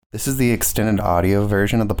This is the extended audio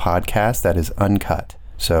version of the podcast that is uncut.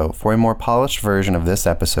 So for a more polished version of this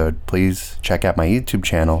episode, please check out my YouTube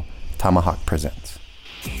channel, Tomahawk Presents.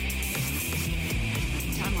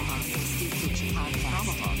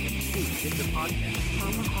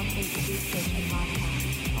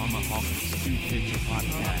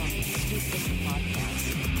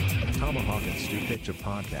 Tomahawk and Stu Pitch a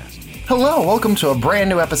Podcast. Hello, welcome to a brand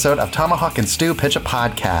new episode of Tomahawk and Stu Pitch a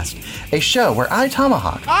Podcast, a show where I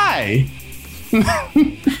Tomahawk. Hi. Who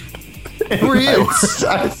are you?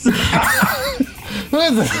 Who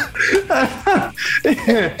is this?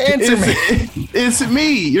 Answer me. It's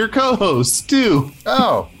me, your co-host, Stu.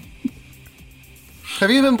 Oh. Have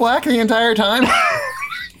you been black the entire time?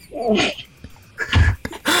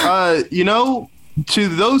 To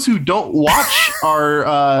those who don't watch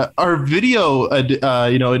our video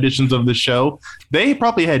editions of the show, they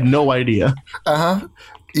probably had no idea.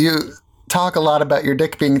 You talk a lot about your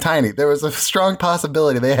dick being tiny. There was a strong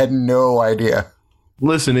possibility they had no idea.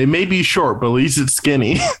 Listen, it may be short, but at least it's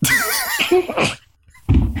skinny.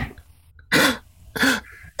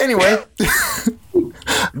 Anyway,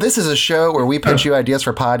 this is a show where we pitch you ideas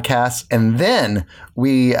for podcasts, and then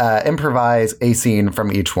we improvise a scene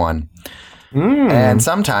from each one. And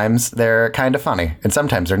sometimes they're kind of funny, and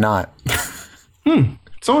sometimes they're not.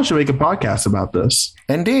 Someone should make a podcast about this.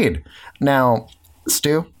 Indeed. Now,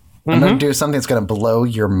 Stu, I'm going to do something that's going to blow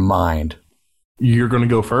your mind. You're going to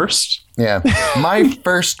go first? Yeah. My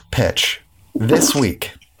first pitch this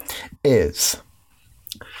week is,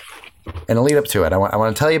 and a lead up to it, I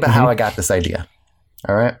want to tell you about how I got this idea.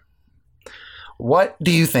 All right. What do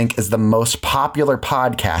you think is the most popular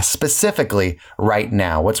podcast specifically right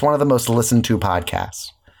now? What's one of the most listened to podcasts?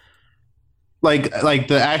 Like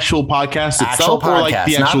the actual podcast itself, or like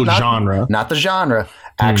the actual genre? Not the genre,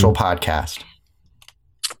 actual podcast.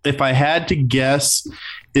 If I had to guess,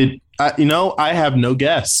 I have no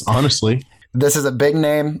guess, honestly. This is a big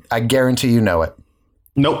name. I guarantee you know it.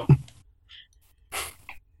 Nope.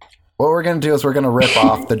 What we're going to do is we're going to rip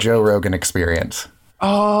off the Joe Rogan Experience.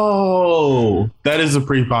 Oh, that is a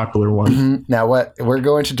pretty popular one. Now, what we're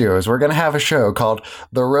going to do is we're going to have a show called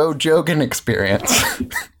The Roe Jogan Experience.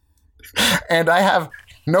 And I have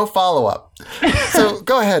no follow-up. So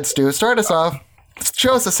go ahead, Stu. Start us off.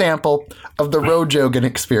 Show us a sample of The Roe Jogan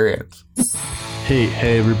Experience. Hey,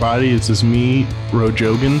 everybody. This is me, Roe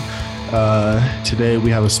Jogan. Today we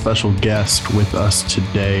have a special guest with us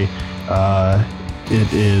today.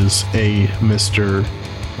 It is a Mr.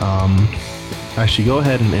 Actually, go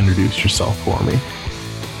ahead and introduce yourself for me.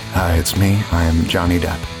 Hi, it's me. I am Johnny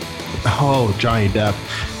Depp. Oh, Johnny Depp.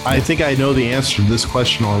 I think I know the answer to this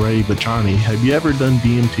question already, but Johnny, have you ever done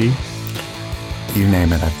DMT? You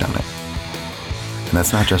name it, I've done it. And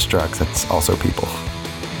that's not just drugs, that's also people.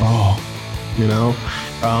 Oh,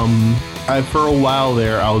 for a while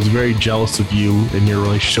there, I was very jealous of you and your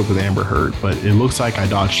relationship with Amber Heard, but it looks like I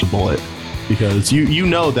dodged a bullet because you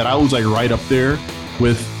know that I was like right up there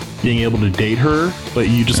with being able to date her, but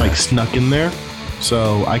you just like snuck in there.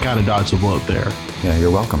 So I kind of dodged the bullet there. Yeah,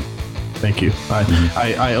 you're welcome. Thank you.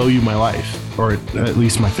 I owe you my life, or at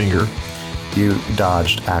least my finger. You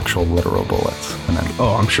dodged actual literal bullets. And then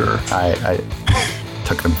I'm sure. I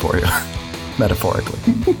took them for you, metaphorically.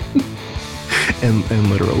 and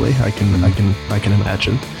literally, I can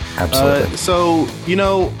imagine. Absolutely. So,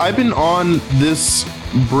 I've been on this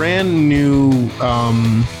brand new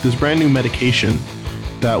medication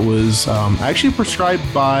that was actually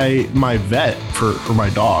prescribed by my vet for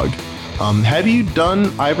my dog. Have you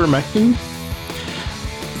done ivermectin?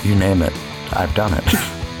 You name it, I've done it.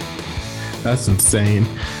 That's insane.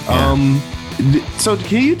 Yeah. So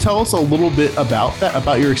can you tell us a little bit about that,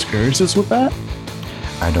 about your experiences with that?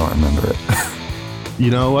 I don't remember it.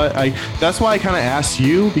 You know what? That's why I kind of asked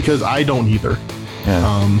you, because I don't either.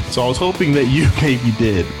 Yeah. So I was hoping that you maybe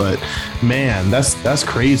did, but man, that's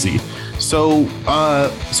crazy. So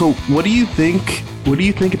what do you think? What do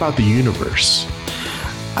you think about the universe?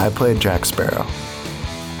 I played Jack Sparrow.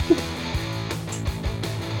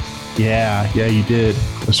 Yeah, you did.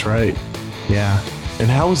 That's right. Yeah. And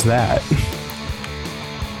how was that?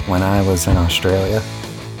 When I was in Australia.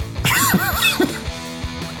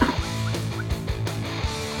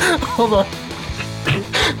 Hold on.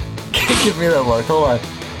 Can't give me that look. Hold on.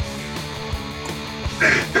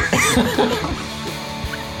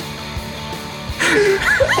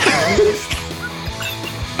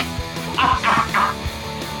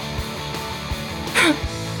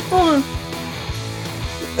 Hold on.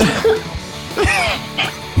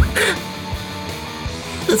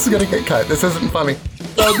 This is gonna get cut. This isn't funny.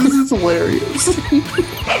 Oh, this is hilarious.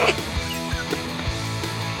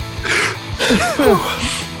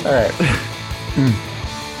 All right.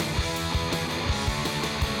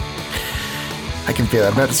 I can feel it.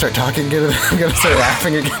 I'm about to start talking again. I'm going to start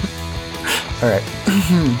laughing again. All right.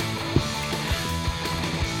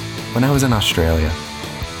 When I was in Australia,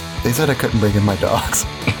 they said I couldn't bring in my dogs.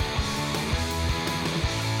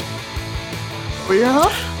 Oh, yeah?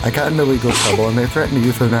 I got into legal trouble, and they threatened to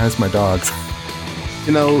euthanize my dogs.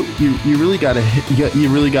 You know, you really gotta hate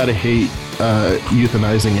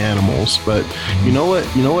euthanizing animals. But you know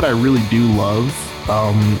what I really do love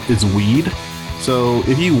is weed. So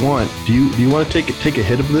if you want, do you want to take a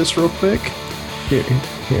hit of this real quick? Here.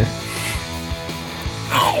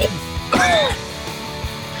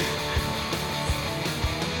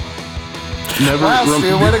 Never. Wow,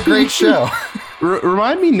 Stu, what a great show.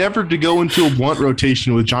 Remind me never to go into a blunt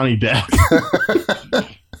rotation with Johnny Depp.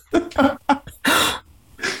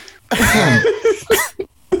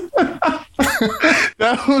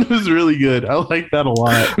 That one was really good. I like that a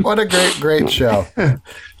lot. What a great show.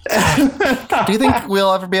 Do you think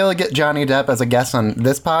we'll ever be able to get Johnny Depp as a guest on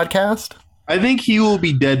this podcast? I think he will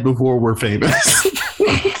be dead before we're famous.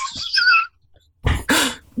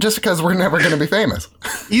 Just because we're never going to be famous.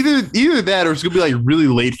 Either that, or it's going to be like really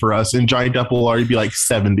late for us, and Johnny Depp will already be like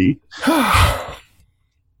 70. How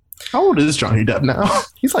old is Johnny Depp now?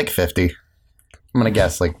 He's like 50. I'm going to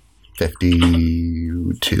guess like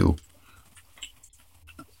 52.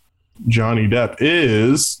 Johnny Depp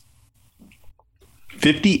is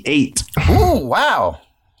 58. Ooh, wow.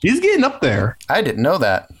 He's getting up there. I didn't know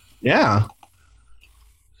that. Yeah.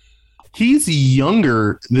 He's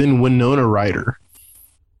younger than Winona Ryder.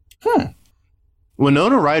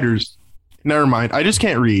 Winona Ryder's... Never mind. I just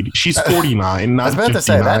can't read. She's 49, not 59. I was about to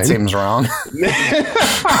say, that seems wrong.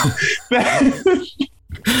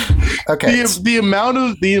 Okay. The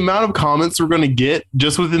amount of comments we're going to get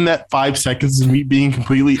just within that 5 seconds of me being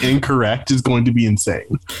completely incorrect is going to be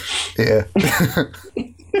insane. Yeah.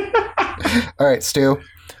 All right, Stu.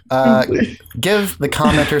 Give the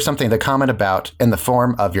commenter something to comment about in the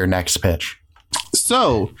form of your next pitch.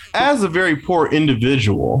 So, as a very poor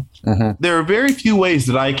individual, there are very few ways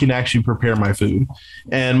that I can actually prepare my food.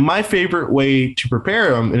 And my favorite way to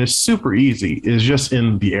prepare them, and it's super easy, is just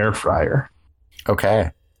in the air fryer.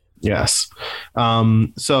 Okay. Yes.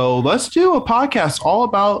 So let's do a podcast all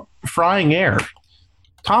about frying air.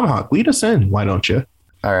 Tomahawk, lead us in. Why don't you?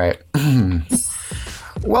 All right.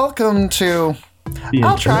 Welcome to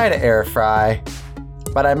I'll try to air fry,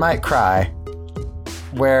 but I might cry.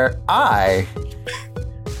 Where I,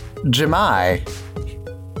 Jemai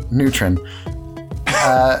Neutron,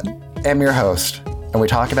 am your host, and we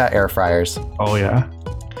talk about air fryers. Oh, yeah.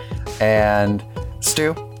 And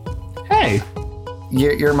Stu, hey,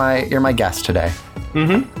 you're my guest today.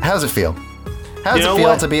 Mm-hmm. How's it feel? How does it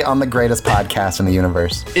feel to be on the greatest podcast in the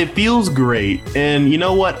universe? It feels great, and you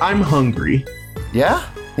know what? I'm hungry. Yeah?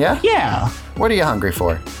 Yeah? Yeah. What are you hungry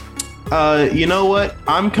for? You know what?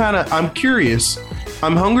 I'm curious.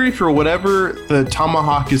 I'm hungry for whatever the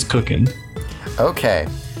Tomahawk is cooking. Okay.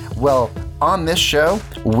 Well, on this show,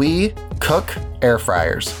 we cook air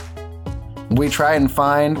fryers. We try and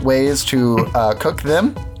find ways to cook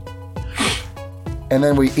them, and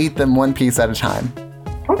then we eat them one piece at a time.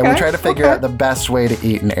 Okay, and we try to figure out the best way to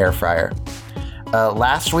eat an air fryer.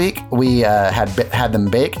 Last week, we had them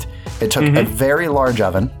baked. It took a very large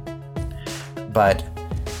oven, but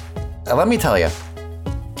let me tell you,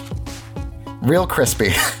 real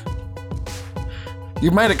crispy.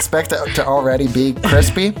 You might expect it to already be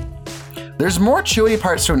crispy. There's more chewy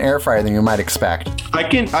parts to an air fryer than you might expect. I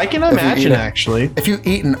can imagine, actually. If you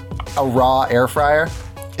eat a raw air fryer,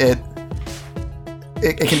 it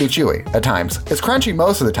can be chewy at times. It's crunchy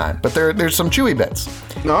most of the time, but there's some chewy bits.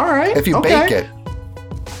 All right. If you bake it,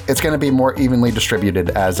 it's going to be more evenly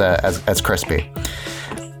distributed as crispy.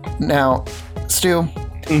 Now, Stu,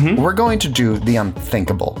 we're going to do the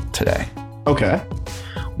unthinkable today. Okay.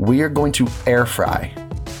 We are going to air fry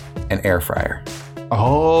an air fryer.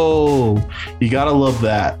 Oh, you gotta love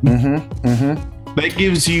that. That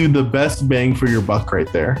gives you the best bang for your buck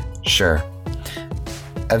right there. Sure.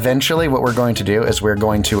 Eventually, what we're going to do is we're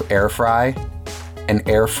going to air fry an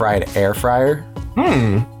air fried air fryer.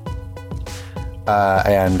 And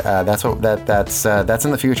that's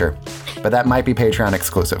in the future, but that might be Patreon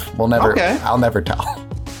exclusive. We'll never. Okay. I'll never tell.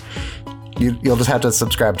 You'll just have to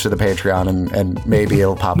subscribe to the Patreon, and maybe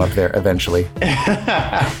it'll pop up there eventually.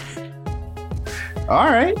 All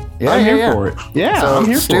right. Yeah, I'm here for it. Yeah, so, I'm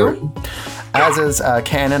here Stu, for it. As is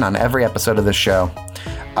canon on every episode of the show,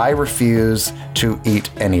 I refuse to eat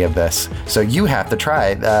any of this. So you have to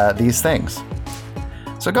try these things.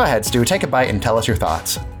 So go ahead, Stu, take a bite and tell us your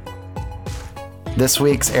thoughts. This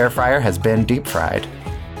week's air fryer has been deep fried.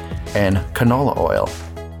 and canola oil.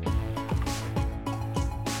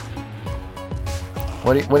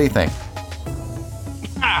 What do you think?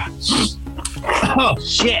 Oh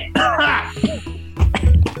shit!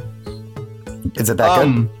 Is it that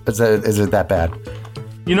good? Is it that bad?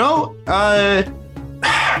 You know,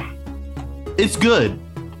 it's good,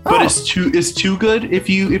 but it's too good if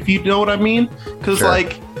you know what I mean. Because Sure.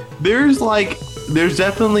 there's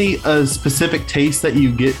definitely a specific taste that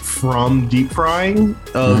you get from deep frying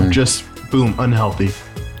of just boom, unhealthy,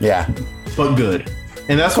 Yeah. but good.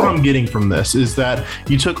 And that's what I'm getting from this is that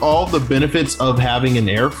you took all the benefits of having an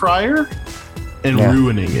air fryer and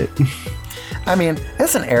ruining it. I mean,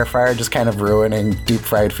 isn't an air fryer just kind of ruining deep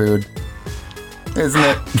fried food? Isn't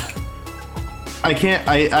it? I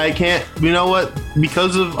can't, you know what?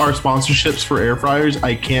 Because of our sponsorships for air fryers,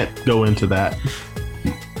 I can't go into that.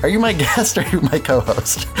 Are you my guest or are you my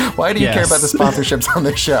co-host? Why do you care about the sponsorships on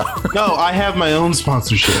this show? No, I have my own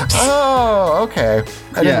sponsorships. Oh, okay.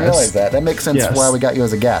 I didn't realize that. That makes sense why we got you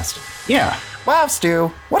as a guest. Yeah. Wow,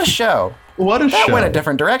 Stu. What a show. What a show. That went a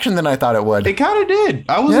different direction than I thought it would. It kind of did.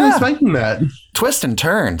 I wasn't expecting that. Twists and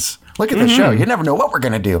turns. Look at the show. You never know what we're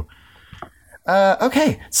going to do.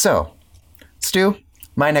 Okay, so, Stu,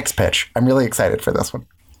 my next pitch. I'm really excited for this one.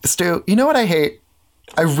 Stu, you know what I hate?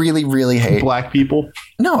 I really, really hate Black people.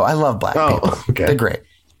 No, I love black people. Okay. They're great.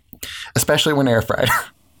 Especially when air fried.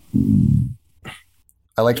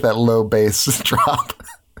 I like that low bass drop.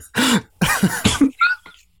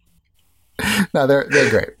 No, they're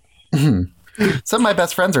great. Some of my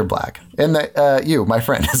best friends are black. And you, my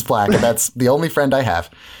friend, is black. And that's the only friend I have.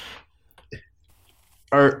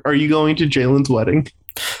 Are you going to Jalen's wedding?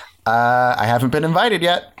 I haven't been invited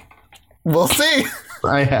yet. We'll see.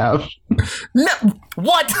 I have. No.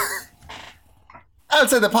 What?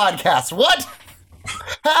 Outside the podcast. What?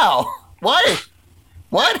 How? Why?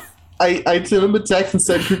 What? I sent him a text and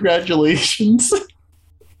said, congratulations.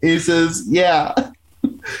 He says, yeah.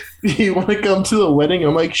 You want to come to the wedding?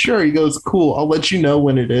 I'm like, sure. He goes, cool. I'll let you know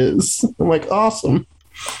when it is. I'm like, awesome.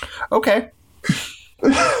 Okay.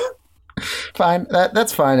 Fine.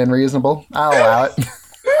 That's fine and reasonable. I'll allow it.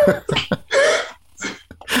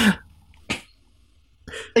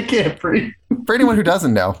 I can't breathe. For anyone who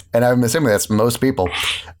doesn't know, and I'm assuming that's most people,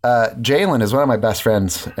 Jalen is one of my best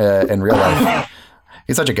friends in real life.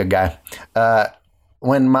 He's such a good guy.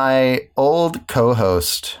 When my old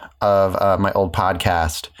co-host of my old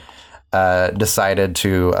podcast decided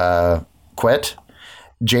to quit,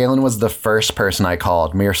 Jalen was the first person I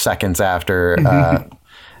called mere seconds after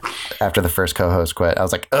the first co-host quit. I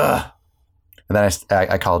was like, ugh. And then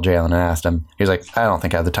I called Jalen and asked him. He's like, I don't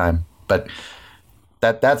think I have the time. But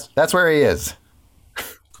that's where he is.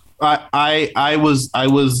 I was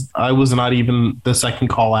not even the second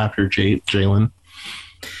call after Jalen.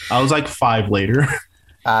 I was like 5 later.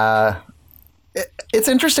 It's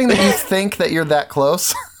interesting that you think that you're that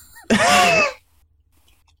close.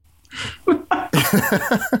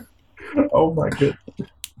 Oh my goodness.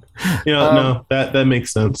 No, that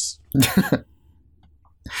makes sense.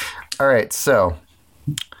 All right, so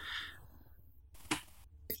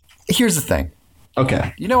here's the thing.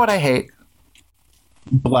 Okay. You know what I hate?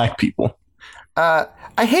 Black people. I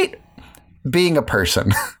hate being a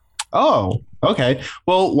person. Oh, okay.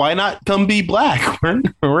 Well, why not come be black?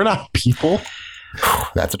 We're not people.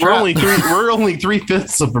 That's a We're trap. only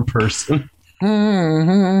 3/5 of a person.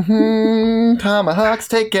 Tomahawk's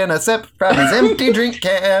taking a sip from his empty drink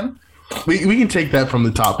can. We can take that from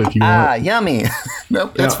the top if you want. Ah, yummy.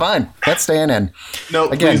 Nope, that's fine. That's staying in. No,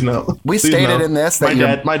 Again, please no. we Please stated no. in this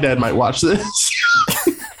that my dad might watch this.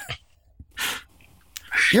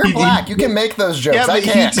 you're black. You can make those jokes. I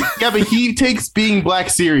can't. But he takes being black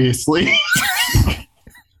seriously.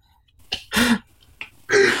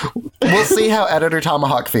 We'll see how editor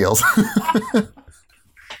Tomahawk feels.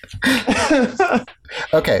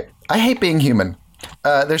 Okay, I hate being human.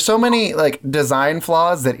 There's so many design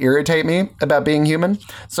flaws that irritate me about being human.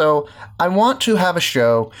 So I want to have a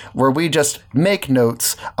show where we just make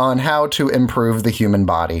notes on how to improve the human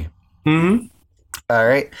body. Mm-hmm. All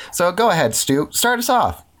right. So go ahead, Stu. Start us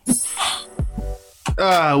off.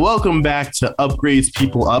 Welcome back to Upgrades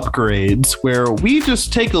People Upgrades, where we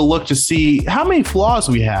just take a look to see how many flaws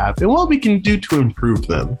we have and what we can do to improve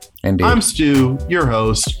them. Indeed. I'm Stu, your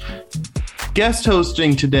host. Guest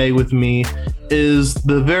hosting today with me is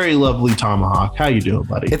the very lovely Tomahawk. How you doing,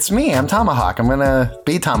 buddy? It's me. I'm Tomahawk. I'm going to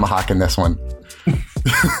be Tomahawk in this one.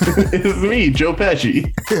 It's me, Joe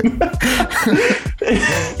Pesci.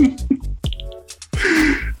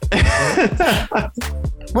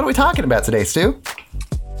 What are we talking about today, Stu?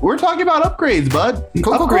 We're talking about upgrades, bud.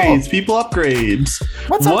 Cool, upgrades, cool. people upgrades.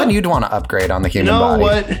 What's something you'd want to upgrade on the You human know body?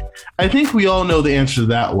 what? I think we all know the answer to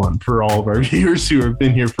that one for all of our viewers who have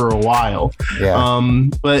been here for a while. Yeah.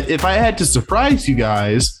 But if I had to surprise you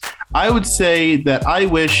guys, I would say that I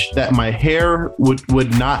wish that my hair would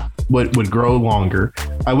grow longer.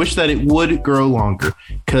 I wish that it would grow longer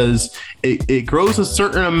because it grows a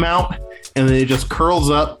certain amount and then it just curls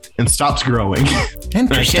up and stops growing.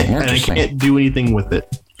 Interesting. And I can't do anything with it.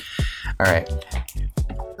 All right.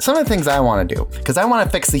 Some of the things I want to do, because I want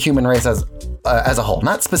to fix the human race as a whole,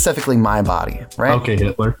 not specifically my body, right? Okay,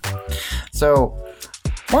 Hitler. So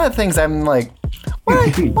one of the things I'm like, why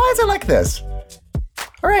is it like this?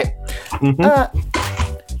 All right.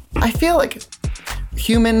 I feel like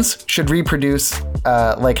humans should reproduce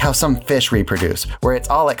like how some fish reproduce, where it's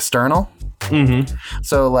all external.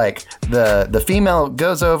 So like the female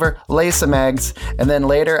goes over, lays some eggs, and then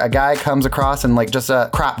later a guy comes across and like just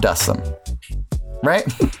crop dusts them. Right?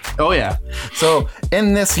 Oh, yeah. So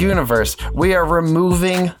in this universe, we are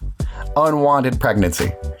removing unwanted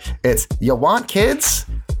pregnancy. It's, you want kids?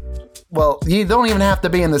 Well, you don't even have to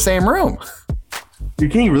be in the same room. You're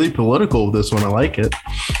getting really political with this one. I like it.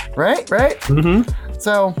 Right? Mm-hmm.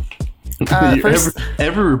 So, first,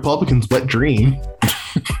 every Republican's wet dream.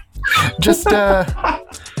 just, I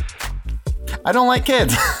don't like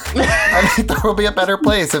kids. I think there will be a better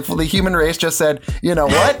place if the human race just said, you know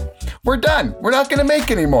what? We're done. We're not going to make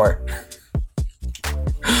any more.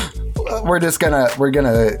 We're going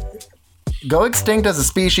to go extinct as a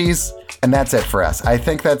species, and that's it for us. I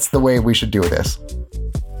think that's the way we should do this.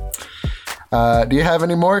 Do you have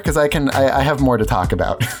any more? Because I have more to talk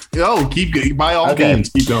about. Oh, by all means,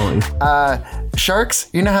 keep going. Sharks,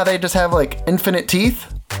 you know how they just have like infinite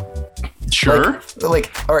teeth? Sure.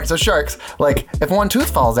 Like, all right, so sharks, like if one tooth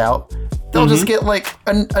falls out, they'll just get like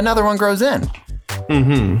another one grows in.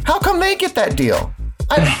 How come they get that deal?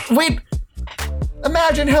 Wait,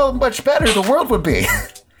 imagine how much better the world would be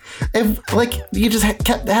if like you just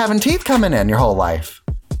kept having teeth coming in your whole life.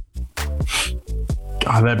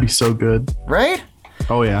 God, that'd be so good. Right?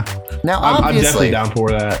 Oh, yeah. Now, I'm obviously, definitely down for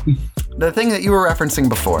that. the thing that you were referencing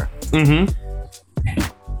before,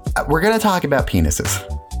 we're going to talk about penises.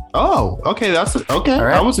 Oh, okay. That's okay. All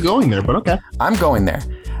right. I wasn't going there, but okay. I'm going there.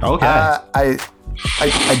 Okay. I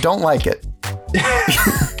don't like it.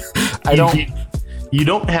 I don't. You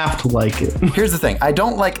don't have to like it. Here's the thing. I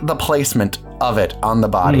don't like the placement of it on the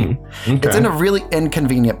body. Okay. It's in a really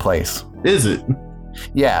inconvenient place. Is it?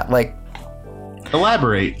 Yeah, like,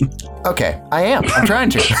 Elaborate. okay, I am. I'm trying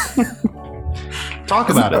to. Talk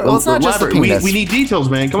about it. Well, it's not just the penis. We need details,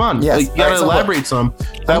 man. Come on. Yes. Like, you gotta All right, so elaborate some.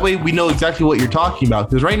 That way we know exactly what you're talking about.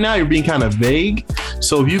 Because right now you're being kind of vague.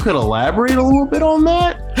 So if you could elaborate a little bit on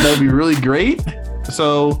that, that would be really great.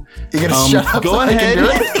 So You gonna shut up go so I ahead. can do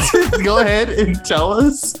it? Go ahead and tell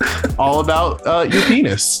us all about your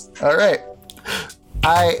penis. All right.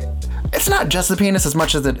 It's not just the penis as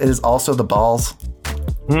much as it is also the balls.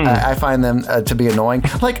 I find them to be annoying.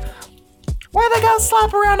 Like, why they gotta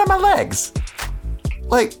slap around on my legs?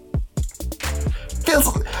 Like,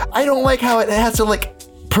 I don't like how it has to like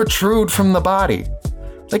protrude from the body.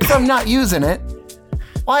 Like, if I'm not using it,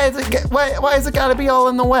 why is it gotta be all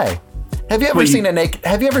in the way? Have you ever seen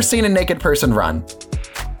a naked person run?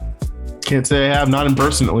 Can't say I have, not in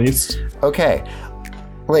person at least. Okay,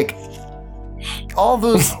 like all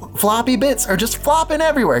those floppy bits are just flopping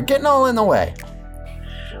everywhere, getting all in the way.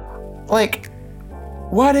 Like,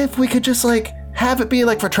 what if we could just like have it be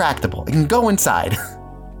like retractable? It can go inside.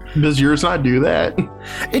 Does yours not do that?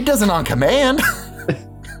 It doesn't on command.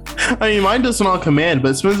 I mean, mine doesn't on command,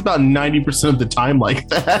 but it spends about 90% of the time like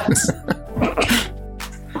that.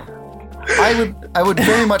 I would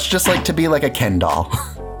very much just like to be like a Ken doll.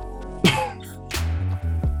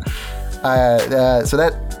 So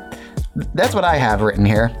that's what I have written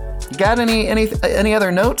here. Got any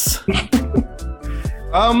other notes?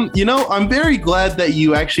 You know, I'm very glad that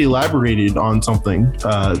you actually elaborated on something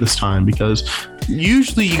this time, because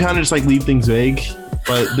usually you kind of just like leave things vague,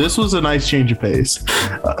 but this was a nice change of pace.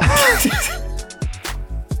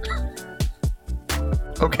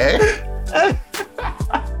 Okay.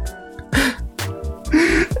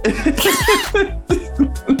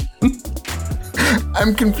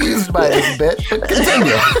 I'm confused by this bit, but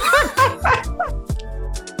continue.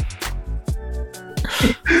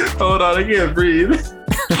 Hold on, I can't breathe.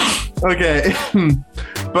 Okay.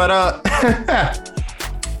 But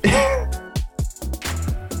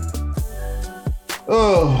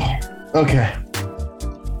oh, okay.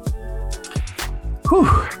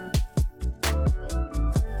 Whew.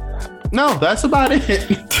 No, that's about it.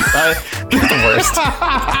 The worst.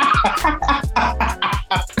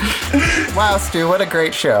 Wow, Stu, what a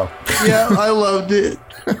great show. Yeah, I loved it.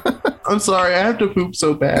 I'm sorry, I have to poop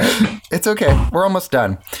so bad. It's okay. We're almost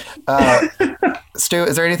done. Stu,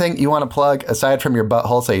 is there anything you want to plug aside from your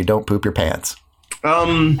butthole so you don't poop your pants?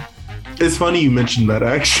 It's funny you mentioned that,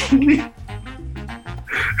 actually.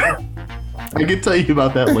 I can tell you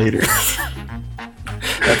about that later.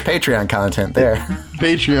 That's Patreon content there.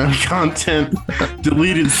 Patreon content,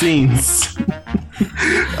 deleted scenes.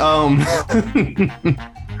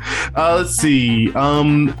 Let's see.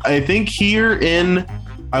 I think here in,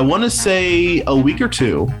 I want to say a week or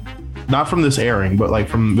two, not from this airing, but like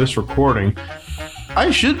from this recording,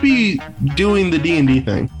 I should be doing the D&D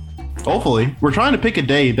thing. Hopefully. We're trying to pick a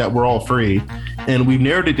day that we're all free, and we've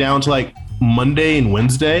narrowed it down to like Monday and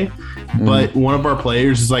Wednesday. But one of our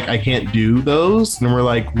players is like, I can't do those. And we're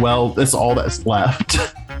like, well, that's all that's left.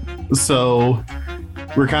 So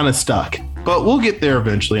we're kind of stuck. But we'll get there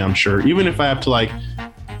eventually, I'm sure. Even if I have to like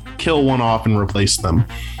kill one off and replace them.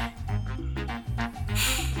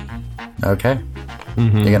 Okay.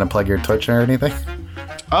 You going to plug your Twitch or anything?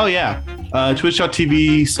 Oh, yeah.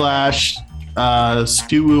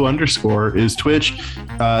 Twitch.tv/Stuwoo_ is Twitch.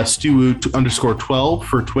 Stuwoo_12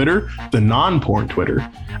 for Twitter, the non-porn Twitter,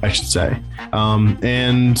 I should say.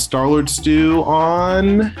 And Starlord Stu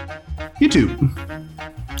on YouTube.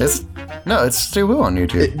 No, it's Stu Woo on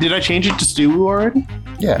YouTube. Did I change it to Stu Woo already?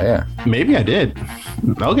 Yeah. Maybe I did.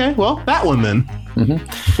 Okay, well, that one then.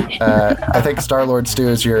 I think Starlord Stu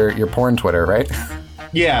is your porn Twitter, right?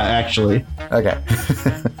 Yeah, actually. Okay.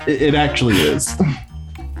 It actually is.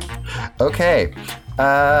 Okay.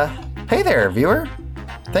 Hey there, viewer.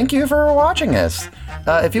 Thank you for watching us.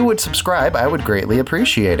 If you would subscribe, I would greatly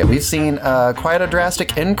appreciate it. We've seen quite a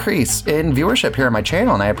drastic increase in viewership here on my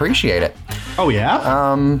channel, and I appreciate it. Oh,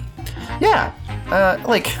 yeah? Yeah.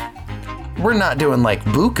 Like, we're not doing like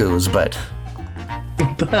bukus, but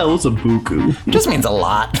What the hell is a buku? just means a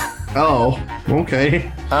lot. Oh,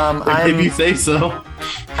 okay. If you say so.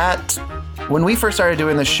 When we first started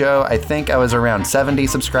doing this show, I think I was around 70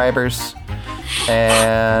 subscribers,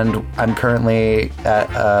 and I'm currently at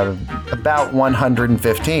about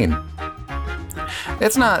 115.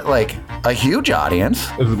 It's not like a huge audience.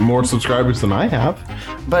 Is it more subscribers than I have?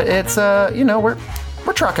 But it's we're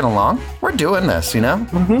trucking along. We're doing this,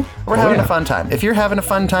 We're having a fun time. If you're having a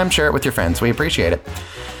fun time, share it with your friends. We appreciate it.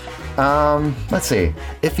 Let's see.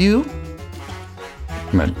 I'm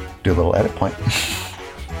gonna do a little edit point.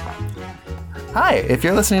 Hi, if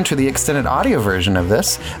you're listening to the extended audio version of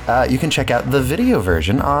this, you can check out the video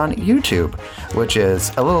version on YouTube, which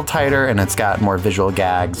is a little tighter and it's got more visual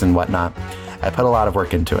gags and whatnot. I put a lot of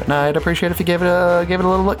work into it, and I'd appreciate if you gave it a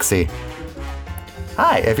little look-see.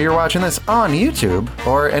 Hi, if you're watching this on YouTube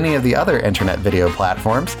or any of the other internet video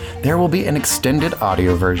platforms, there will be an extended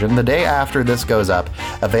audio version the day after this goes up,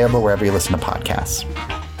 available wherever you listen to podcasts.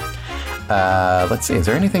 Let's see, is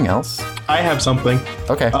there anything else? I have something.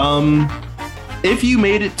 Okay. If you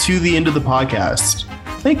made it to the end of the podcast,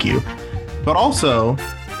 thank you. But also,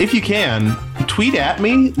 if you can, tweet at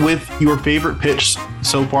me with your favorite pitch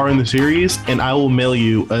so far in the series, and I will mail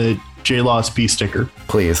you a JLawsP sticker.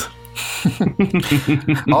 Please.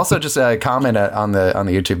 Also, just comment on the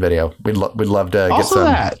YouTube video. We'd love to get some.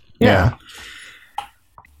 That. Yeah.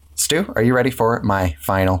 Stu, are you ready for my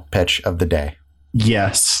final pitch of the day?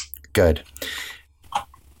 Yes. Good.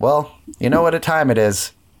 Well, you know what time it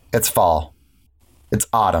is. It's fall. It's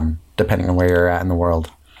autumn, depending on where you're at in the world.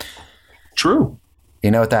 True. You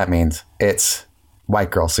know what that means? It's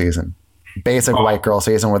white girl season. Basic white girl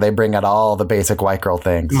season, where they bring out all the basic white girl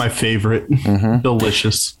things. My favorite.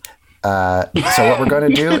 Delicious. So what we're going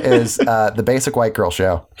to do is the Basic White Girl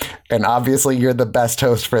Show. And obviously you're the best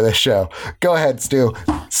host for this show. Go ahead, Stu.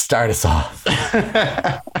 Start us off.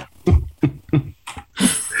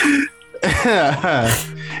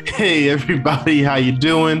 Hey, everybody. How you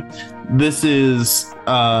doing? This is...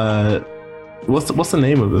 What's the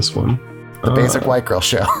name of this one? The Basic White Girl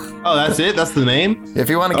Show. Oh, that's it? That's the name? If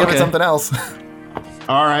you want to give it something else.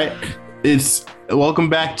 All right. Welcome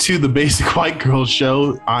back to the Basic White Girl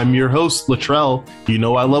Show. I'm your host, Latrell. You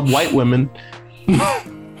know I love white women. Me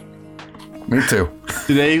too.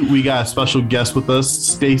 Today we got a special guest with us.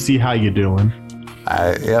 Stacy, how you doing?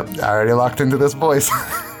 I already locked into this voice.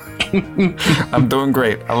 I'm doing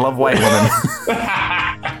great. I love white women.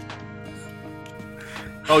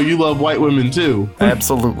 Oh, you love white women too?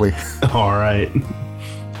 Absolutely. All right.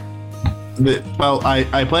 Well,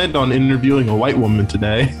 I planned on interviewing a white woman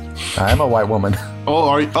today. I'm a white woman. Oh,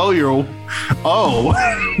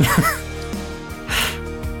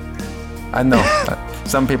 I know.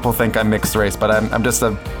 Some people think I'm mixed race, but I'm just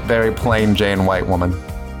a very plain Jane white woman.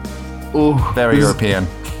 Oh, Very European.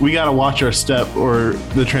 We gotta watch our step, or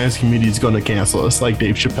the trans community is going to cancel us, like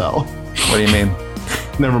Dave Chappelle. What do you mean?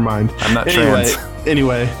 Never mind. I'm not trans.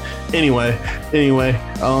 Anyway.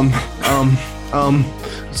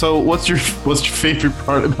 So what's your favorite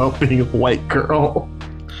part about being a white girl?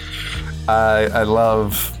 I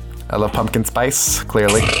love pumpkin spice.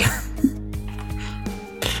 Clearly,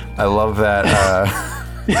 I love that.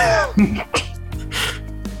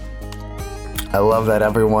 I love that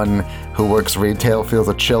everyone who works retail feels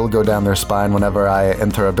a chill go down their spine whenever I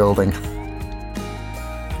enter a building.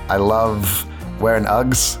 I love wearing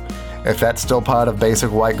Uggs. If that's still part of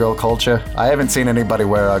basic white girl culture, I haven't seen anybody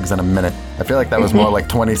wear Uggs in a minute. I feel like that was more like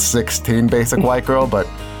 2016 basic white girl, but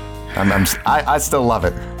I still love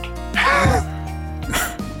it.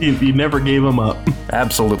 You never gave them up.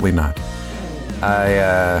 Absolutely not.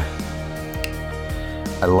 I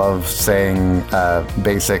love saying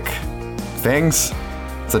basic things,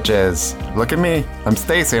 such as "Look at me, I'm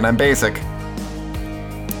Stacy and I'm basic."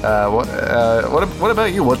 What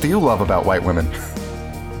about you? What do you love about white women?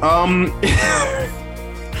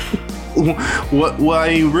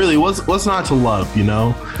 what's not to love, you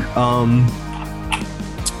know?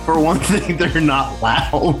 For one thing, they're not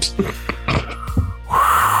loud.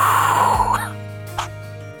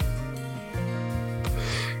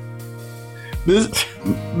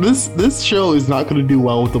 This show is not going to do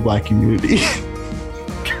well with the black community.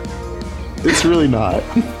 It's really not.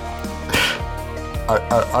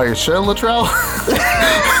 Are you sure, Latrell?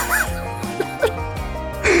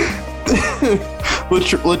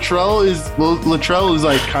 Latrell is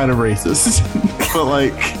like kind of racist, but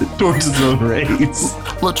like towards his own race.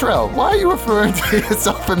 Latrell, why are you referring to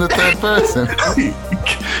yourself in the third person?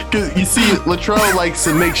 Because you see, Latrell likes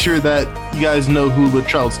to make sure that you guys know who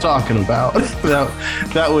Latrell's talking about.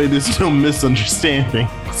 That way there's no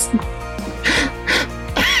misunderstandings.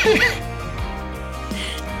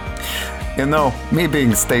 You know, me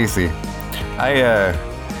being Stacy, I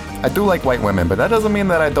do like white women, but that doesn't mean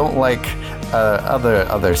that I don't like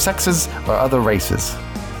other sexes or other races.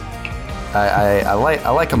 I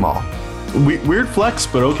like them all. Weird flex,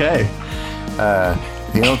 but okay.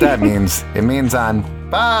 You know what that means? It means on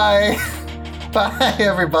bye. Bye,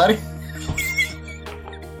 everybody.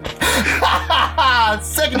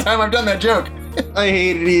 Second time I've done that joke. I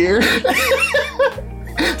hate it here.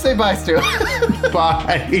 Say bye, Stu.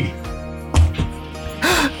 Bye.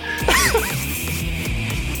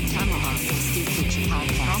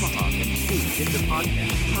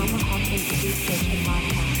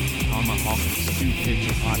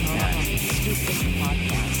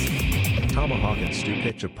 Tomahawk and Stu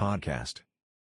Picture Podcast.